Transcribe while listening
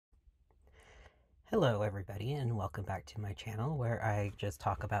Hello everybody and welcome back to my channel where I just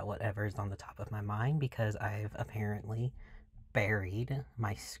talk about whatever's on the top of my mind because I've apparently buried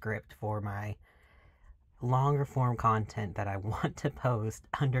my script for my longer form content that I want to post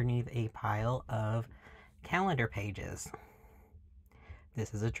underneath a pile of calendar pages.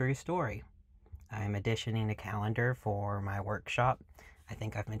 This is a true story. I'm editioning a calendar for my workshop. I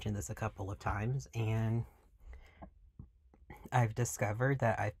think I've mentioned this a couple of times, and I've discovered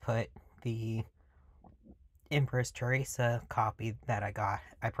that I've put the Empress Teresa copy that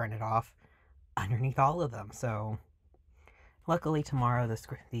I printed off underneath all of them. So luckily tomorrow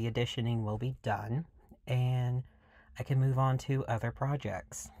the editioning will be done and I can move on to other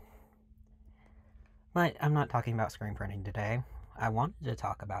projects. But I'm not talking about screen printing today. I wanted to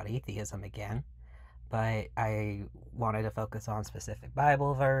talk about atheism again, but I wanted to focus on specific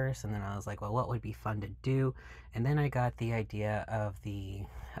Bible verse, and then I was like, well, what would be fun to do? And then I got the idea of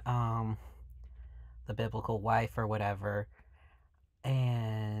um the biblical wife or whatever,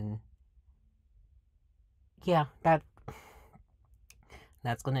 and yeah, that's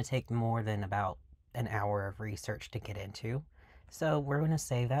going to take more than about an hour of research to get into. So we're going to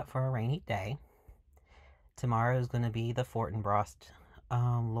save that for a rainy day. Tomorrow is going to be the Fortinbras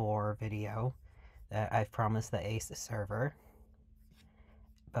lore video that I've promised the Ace server.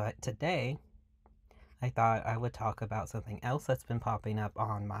 But today, I thought I would talk about something else that's been popping up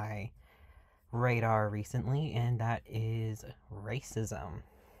on my radar recently, and that is racism.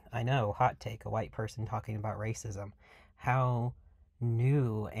 I know, hot take, a white person talking about racism. How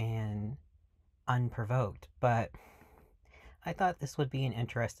new and unprovoked, but I thought this would be an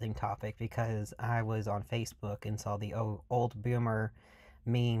interesting topic because I was on Facebook and saw the old boomer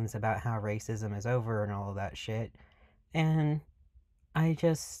memes about how racism is over and all of that shit. And I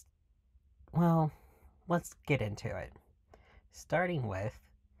just, well, let's get into it. Starting with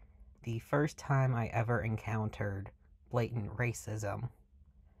the first time I ever encountered blatant racism,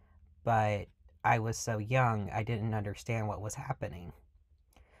 but I was so young I didn't understand what was happening.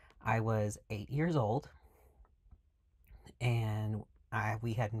 I was 8 years old and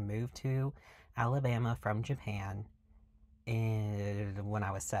we had moved to Alabama from Japan when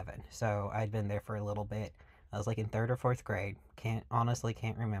I was 7. So I'd been there for a little bit. I was like in third or fourth grade. Can't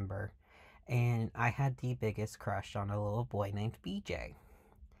remember. And I had the biggest crush on a little boy named BJ.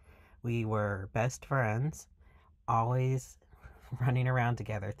 We were best friends, always running around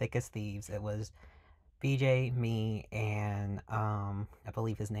together, thick as thieves. It was BJ, me, and I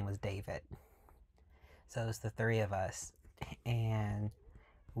believe his name was David. So it was the three of us, and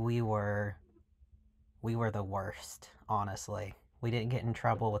we were the worst, honestly. We didn't get in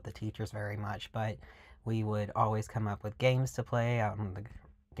trouble with the teachers very much, but we would always come up with games to play out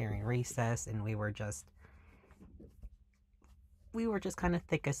during recess, and we were just kind of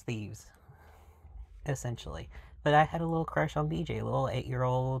thick as thieves, essentially. But I had a little crush on BJ, a little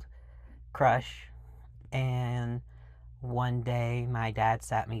 8-year-old crush, and one day my dad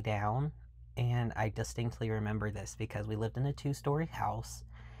sat me down, and I distinctly remember this because we lived in a 2-story house.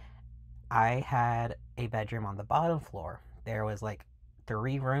 I had a bedroom on the bottom floor. There was like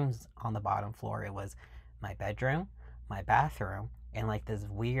 3 rooms on the bottom floor. It was my bedroom, my bathroom, and like this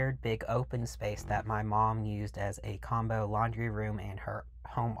weird big open space that my mom used as a combo laundry room and her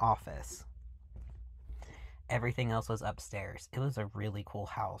home office. Everything else was upstairs. It was a really cool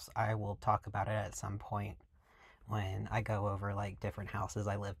house. I will talk about it at some point when I go over like different houses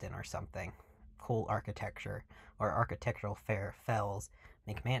I lived in or something. Cool architecture or architectural fells,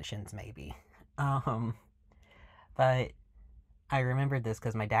 McMansions maybe. Um, but I remembered this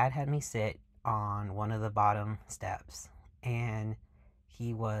because my dad had me sit on one of the bottom steps, and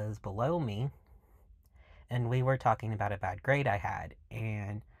he was below me, and we were talking about a bad grade I had,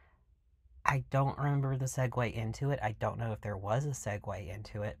 and I don't remember the segue into it. I don't know if there was a segue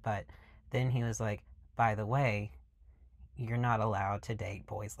into it, but then he was like, by the way, you're not allowed to date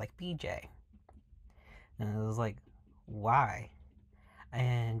boys like BJ. And I was like, why?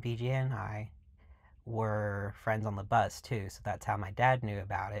 And BJ and I were friends on the bus too, so that's how my dad knew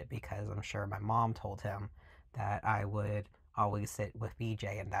about it, because I'm sure my mom told him that I would always sit with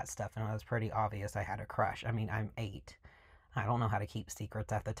BJ and that stuff, and it was pretty obvious I had a crush. I mean, I'm 8. I don't know how to keep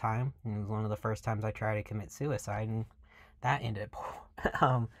secrets at the time. It was one of the first times I tried to commit suicide, and that ended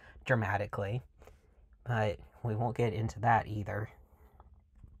dramatically. But we won't get into that either.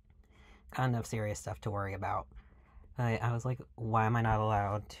 Got enough serious stuff to worry about. I was like, why am I not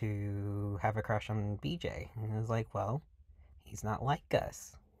allowed to have a crush on BJ? And I was like, well, he's not like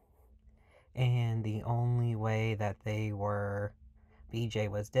us. And the only way that BJ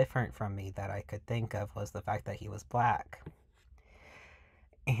was different from me that I could think of was the fact that he was black.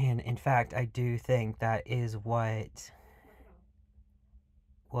 And In fact, I do think that is what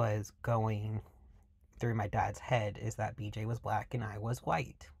was going through my dad's head, is that BJ was black and I was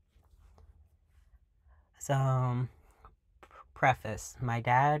white. So, preface, my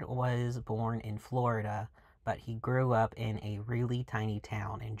dad was born in Florida, but he grew up in a really tiny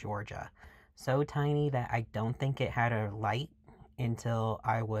town in Georgia. So tiny that I don't think it had a light until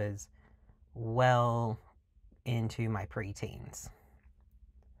I was well into my preteens.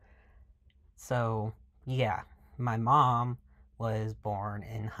 So, yeah, my mom was born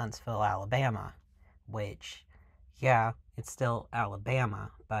in Huntsville, Alabama, which, yeah, it's still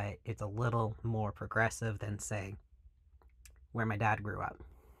Alabama, but it's a little more progressive than, say, where my dad grew up.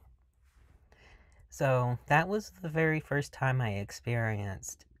 So that was the very first time I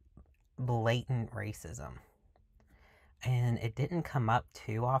experienced blatant racism. And it didn't come up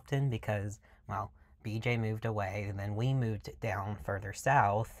too often because, well, BJ moved away, and then we moved down further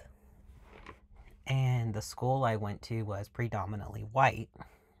south. And the school I went to was predominantly white.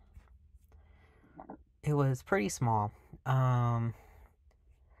 It was pretty small. My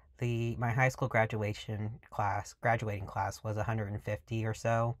high school graduating class was 150 or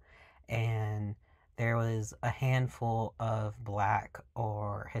so, and there was a handful of black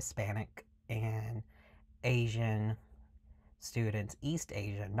or Hispanic and Asian students, East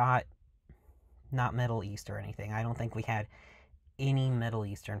Asian, not Middle East or anything. I don't think we had any Middle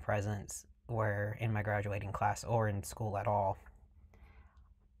Eastern presence were in my graduating class or in school at all,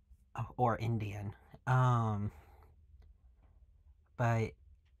 or Indian. But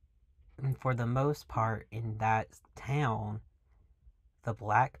for the most part in that town, the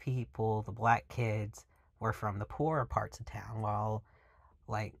black people, the black kids, were from the poorer parts of town. While,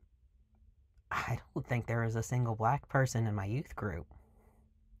 like, I don't think there was a single black person in my youth group.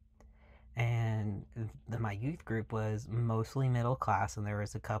 And my youth group was mostly middle class, and there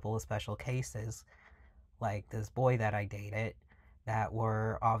was a couple of special cases, like this boy that I dated, that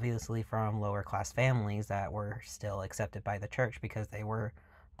were obviously from lower class families that were still accepted by the church because they were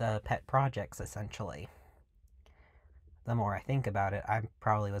the pet projects, essentially. The more I think about it, I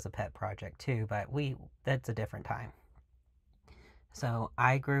probably was a pet project too, but that's a different time. So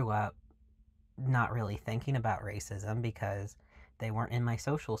I grew up not really thinking about racism because they weren't in my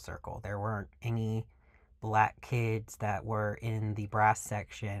social circle. There weren't any black kids that were in the brass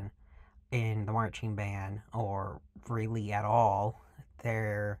section in the marching band, or really at all.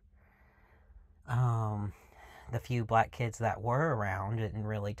 The few black kids that were around didn't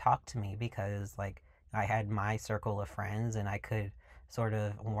really talk to me because, like, I had my circle of friends and I could sort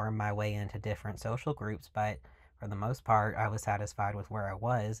of worm my way into different social groups, but for the most part, I was satisfied with where I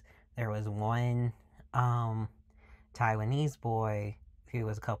was. There was one Taiwanese boy who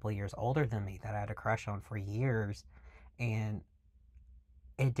was a couple of years older than me that I had a crush on for years, and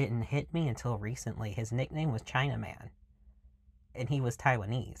it didn't hit me until recently. His nickname was Chinaman, and he was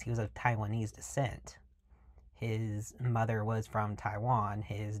Taiwanese. He was of Taiwanese descent. His mother was from Taiwan.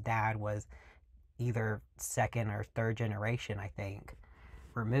 His dad was either second or third generation, I think,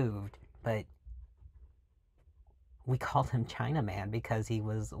 removed. But we called him Chinaman because he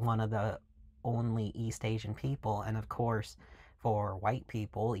was one of the only East Asian people. And of course, for white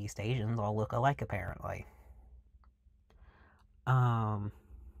people, East Asians all look alike, apparently.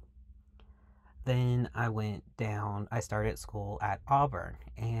 Then I started school at Auburn.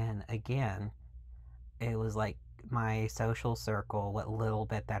 And again, it was like my social circle, what little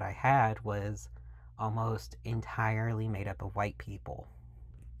bit that I had, was almost entirely made up of white people.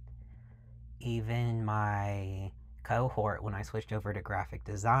 Even my cohort, when I switched over to graphic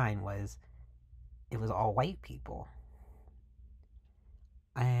design, it was all white people.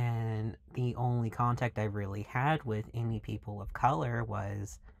 And the only contact I really had with any people of color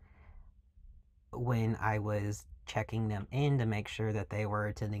was when I was checking them in to make sure that they were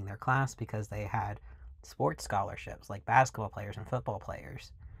attending their class because they had sports scholarships, like basketball players and football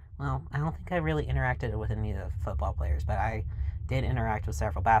players. Well, I don't think I really interacted with any of the football players, but I did interact with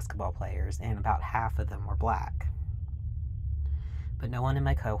several basketball players, and about half of them were black. But no one in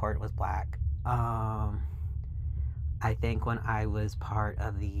my cohort was black. I think when I was part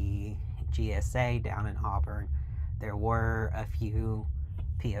of the GSA down in Auburn, there were a few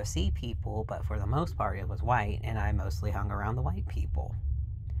POC people, but for the most part it was white, and I mostly hung around the white people.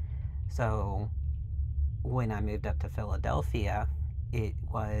 So when I moved up to Philadelphia, it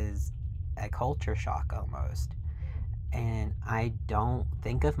was a culture shock almost. And I don't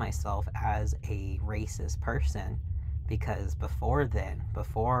think of myself as a racist person because before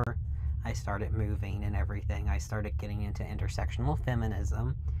I started moving and everything, I started getting into intersectional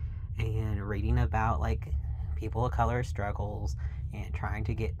feminism and reading about, like, people of color struggles and trying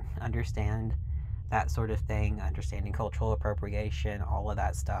to understand that sort of thing, understanding cultural appropriation, all of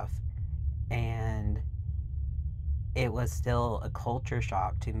that stuff. And it was still a culture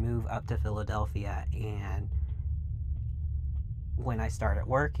shock to move up to Philadelphia. And when I started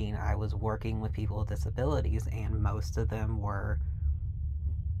working, I was working with people with disabilities, and most of them were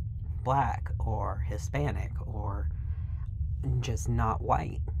black or Hispanic or just not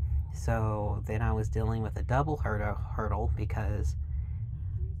white. So then I was dealing with a double hurdle because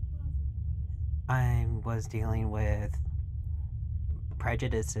I was dealing with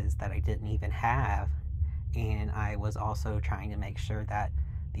prejudices that I didn't even have, and I was also trying to make sure that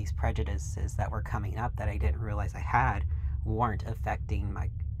these prejudices that were coming up that I didn't realize I had weren't affecting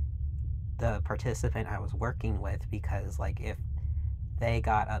the participant I was working with, because like if they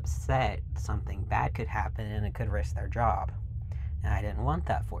got upset, something bad could happen and it could risk their job. And I didn't want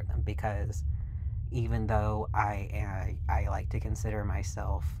that for them, because even though I like to consider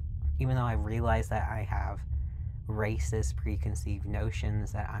myself, even though I realize that I have racist preconceived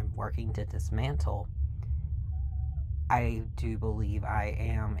notions that I'm working to dismantle, I do believe I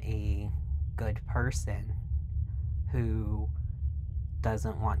am a good person who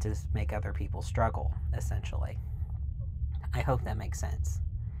doesn't want to make other people struggle, essentially. I hope that makes sense.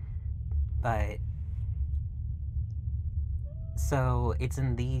 But so it's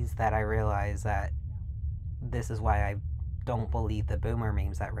in these that I realize that this is why I don't believe the boomer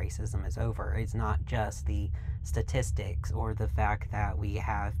memes that racism is over. It's not just the statistics or the fact that we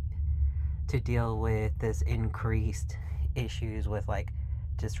have to deal with this increased issues with like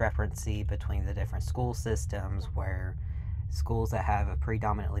discrepancy between the different school systems, where schools that have a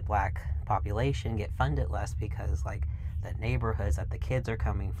predominantly black population get funded less because like the neighborhoods that the kids are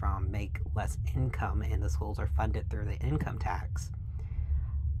coming from make less income, and the schools are funded through the income tax.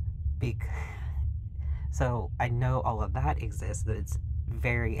 So I know all of that exists, that it's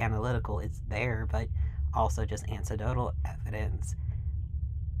very analytical, it's there, but also just anecdotal evidence.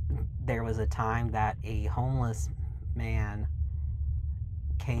 There was a time that a homeless man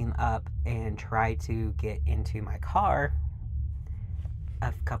came up and tried to get into my car.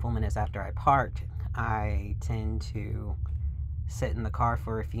 A couple minutes after I parked, I tend to sit in the car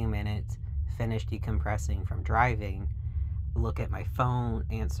for a few minutes, finish decompressing from driving, look at my phone,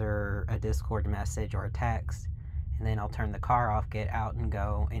 answer a Discord message or a text, and then I'll turn the car off, get out, and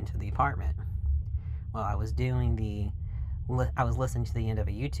go into the apartment. Well, I was listening to the end of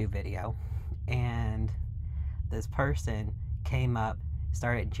a YouTube video, and this person came up,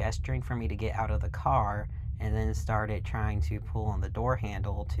 started gesturing for me to get out of the car, and then started trying to pull on the door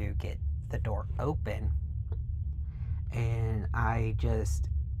handle to get the door open. And I just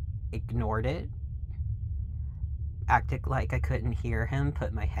ignored it, acted like I couldn't hear him,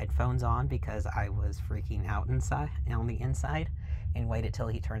 put my headphones on because I was freaking out on the inside, and waited till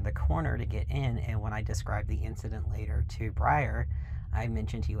he turned the corner to get in. And when I described the incident later to Briar, I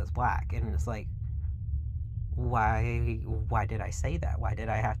mentioned he was black, and it's like, why did I say that? Why did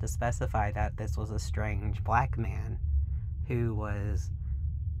I have to specify that this was a strange black man who was,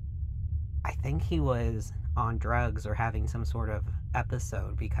 I think he was on drugs or having some sort of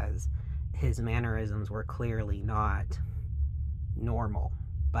episode, because his mannerisms were clearly not normal.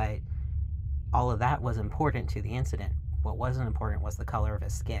 But all of that was important to the incident. What wasn't important was the color of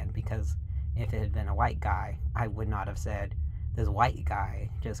his skin, because if it had been a white guy, I would not have said, this white guy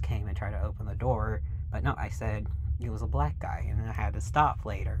just came and tried to open the door. But no, I said it was a black guy, and I had to stop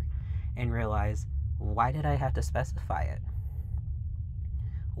later and realize, why did I have to specify it?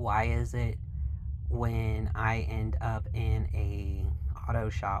 Why is it when I end up in a auto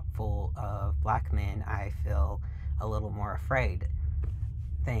shop full of black men, I feel a little more afraid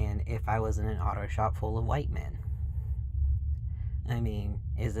than if I was in an auto shop full of white men? I mean,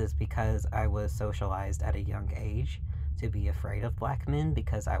 is this because I was socialized at a young age to be afraid of black men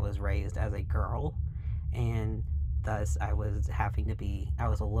because I was raised as a girl, and thus I was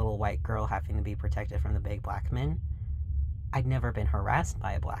a little white girl having to be protected from the big black men? I'd never been harassed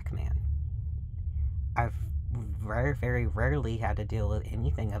by a black man. I've very, very rarely had to deal with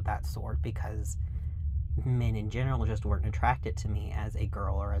anything of that sort, because men in general just weren't attracted to me as a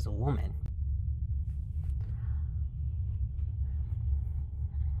girl or as a woman.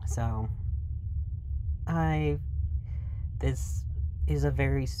 So, this is a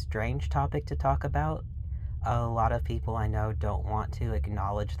very strange topic to talk about. A lot of people I know don't want to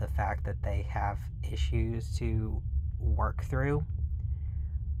acknowledge the fact that they have issues to work through.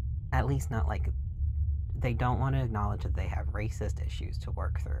 At least not like, they don't want to acknowledge that they have racist issues to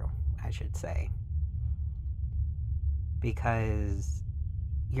work through, I should say. Because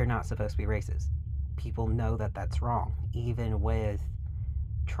you're not supposed to be racist. people know that that's wrong, even with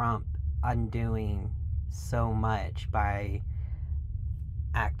Trump undoing so much by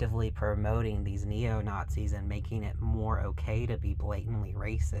actively promoting these neo-Nazis and making it more okay to be blatantly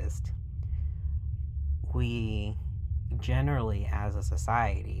racist. We generally, as a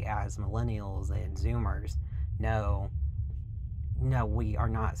society, as millennials and zoomers, know no, we are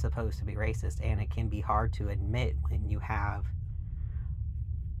not supposed to be racist, and it can be hard to admit when you have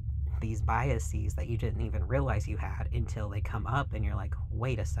these biases that you didn't even realize you had until they come up and you're like,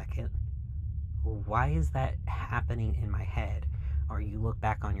 wait a second, why is that happening in my head? Or you look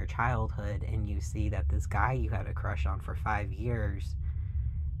back on your childhood and you see that this guy you had a crush on for 5 years,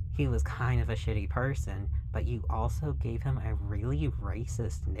 he was kind of a shitty person, but you also gave him a really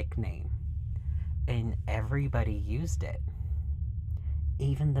racist nickname. And everybody used it.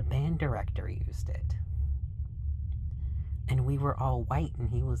 Even the band director used it. And we were all white, and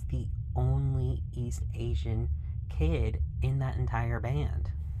he was the only East Asian kid in that entire band.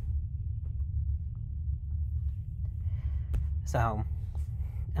 So,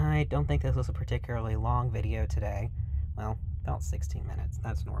 I don't think this was a particularly long video today. Well, about 16 minutes,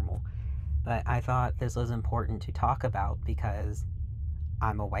 that's normal. But I thought this was important to talk about because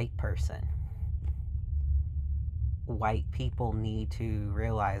I'm a white person. White people need to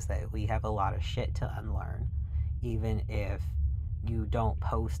realize that we have a lot of shit to unlearn, even if you don't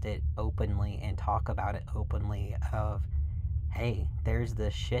post it openly and talk about it openly of, hey, there's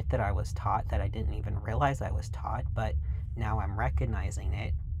this shit that I was taught that I didn't even realize I was taught, but now I'm recognizing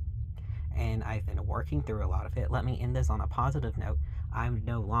it and I've been working through a lot of it. Let me end this on a positive note. I'm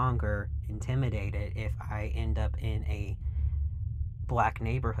no longer intimidated if I end up in a black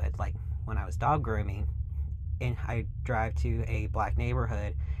neighborhood. Like when I was dog grooming and I drive to a black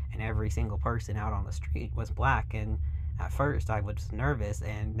neighborhood and every single person out on the street was black, and at first I was nervous,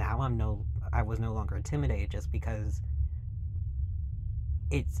 and now I was no longer intimidated, just because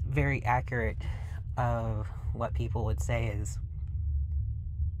it's very accurate of what people would say is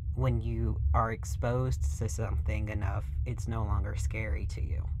when you are exposed to something enough, it's no longer scary to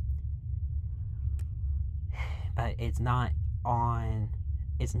you. But it's not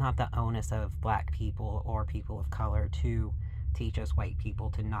the onus of black people or people of color to teach us white people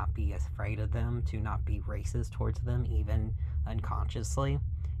to not be afraid of them, to not be racist towards them, even unconsciously.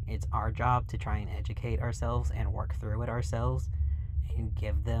 It's our job to try and educate ourselves and work through it ourselves and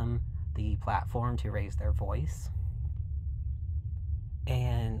give them the platform to raise their voice.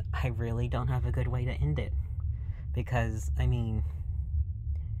 And I really don't have a good way to end it because, I mean,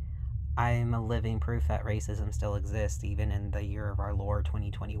 I'm a living proof that racism still exists even in the year of our Lord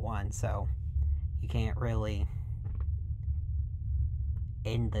 2021, so you can't really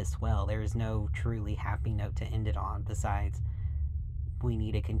end this well. There is no truly happy note to end it on, besides we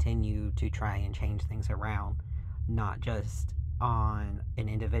need to continue to try and change things around, not just on an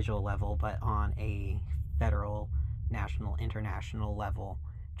individual level, but on a federal, national, international level,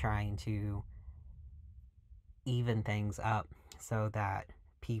 trying to even things up so that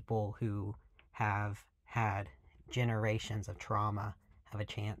people who have had generations of trauma have a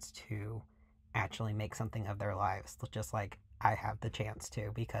chance to actually make something of their lives, just like I have the chance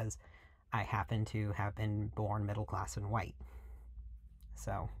to, because I happen to have been born middle class and white.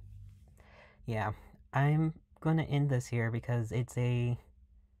 So, yeah, I'm going to end this here because it's a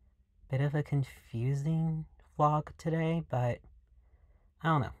bit of a confusing vlog today, but I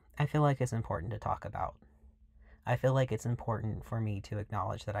don't know. I feel like it's important to talk about. I feel like it's important for me to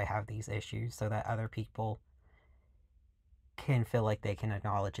acknowledge that I have these issues so that other people can feel like they can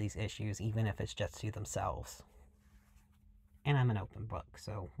acknowledge these issues, even if it's just to themselves. And I'm an open book,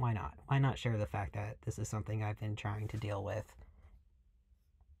 so why not? Why not share the fact that this is something I've been trying to deal with?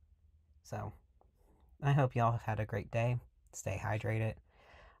 So, I hope y'all have had a great day. Stay hydrated.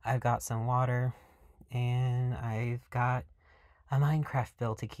 I've got some water, and I've got a Minecraft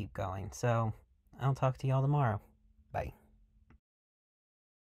build to keep going. So, I'll talk to y'all tomorrow. Bye.